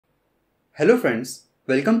Hello friends,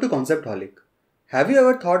 welcome to Conceptholic. Have you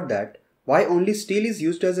ever thought that why only steel is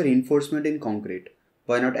used as a reinforcement in concrete?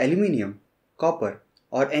 Why not aluminium, copper,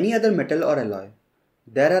 or any other metal or alloy?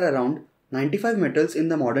 There are around 95 metals in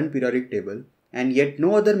the modern periodic table, and yet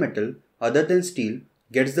no other metal other than steel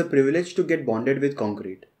gets the privilege to get bonded with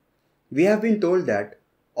concrete. We have been told that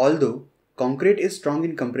although concrete is strong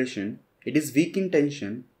in compression, it is weak in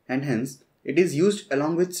tension, and hence it is used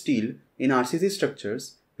along with steel in RCC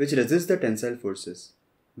structures which resist the tensile forces.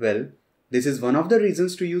 Well, this is one of the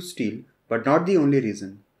reasons to use steel, but not the only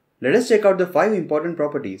reason. Let us check out the 5 important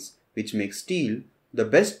properties which make steel the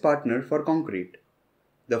best partner for concrete.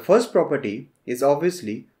 The first property is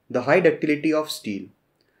obviously the high ductility of steel.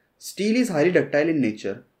 Steel is highly ductile in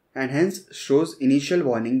nature and hence shows initial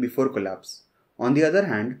warning before collapse. On the other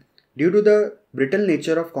hand, due to the brittle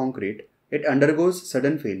nature of concrete, it undergoes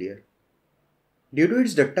sudden failure. Due to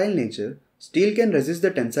its ductile nature, steel can resist the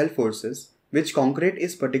tensile forces which concrete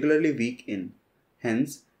is particularly weak in.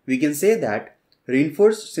 Hence, we can say that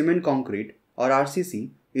reinforced cement concrete or RCC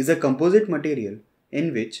is a composite material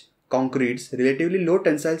in which concrete's relatively low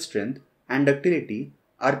tensile strength and ductility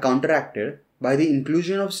are counteracted by the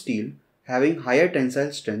inclusion of steel having higher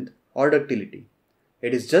tensile strength or ductility.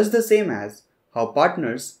 It is just the same as how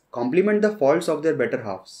partners complement the faults of their better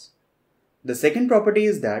halves. The second property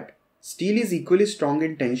is that steel is equally strong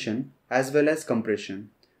in tension as well as compression.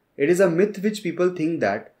 It is a myth which people think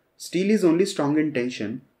that steel is only strong in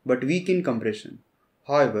tension but weak in compression.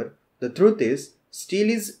 However, the truth is steel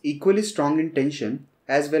is equally strong in tension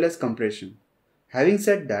as well as compression. Having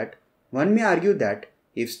said that, one may argue that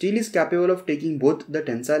if steel is capable of taking both the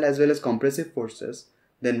tensile as well as compressive forces,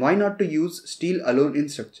 then why not to use steel alone in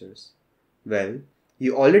structures? Well,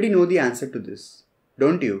 you already know the answer to this,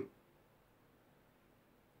 don't you?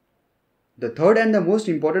 The third and the most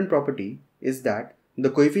important property is that the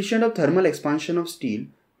coefficient of thermal expansion of steel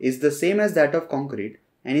is the same as that of concrete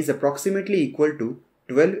and is approximately equal to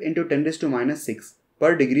 12 into 10 raised to minus 6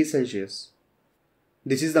 per degree Celsius.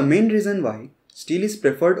 This is the main reason why steel is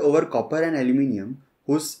preferred over copper and aluminium,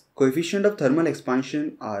 whose coefficient of thermal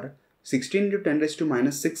expansion are 16 into 10 raised to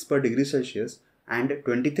minus 6 per degree Celsius and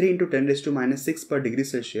 23 into 10 raised to minus 6 per degree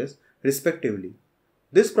Celsius respectively.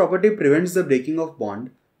 This property prevents the breaking of bond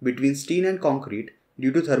between steel and concrete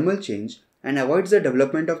due to thermal change and avoids the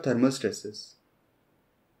development of thermal stresses.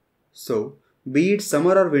 So, be it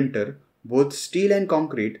summer or winter, both steel and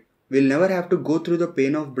concrete will never have to go through the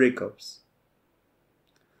pain of breakups.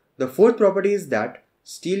 The fourth property is that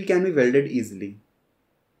steel can be welded easily.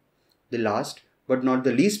 The last but not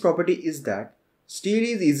the least property is that steel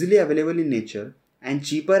is easily available in nature and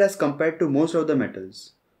cheaper as compared to most of the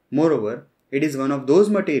metals. Moreover, it is one of those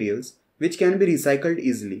materials which can be recycled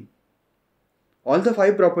easily. All the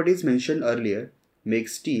 5 properties mentioned earlier make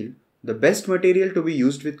steel the best material to be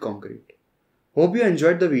used with concrete. Hope you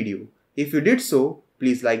enjoyed the video. If you did so,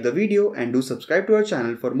 please like the video and do subscribe to our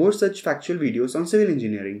channel for more such factual videos on civil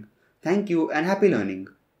engineering. Thank you and happy learning.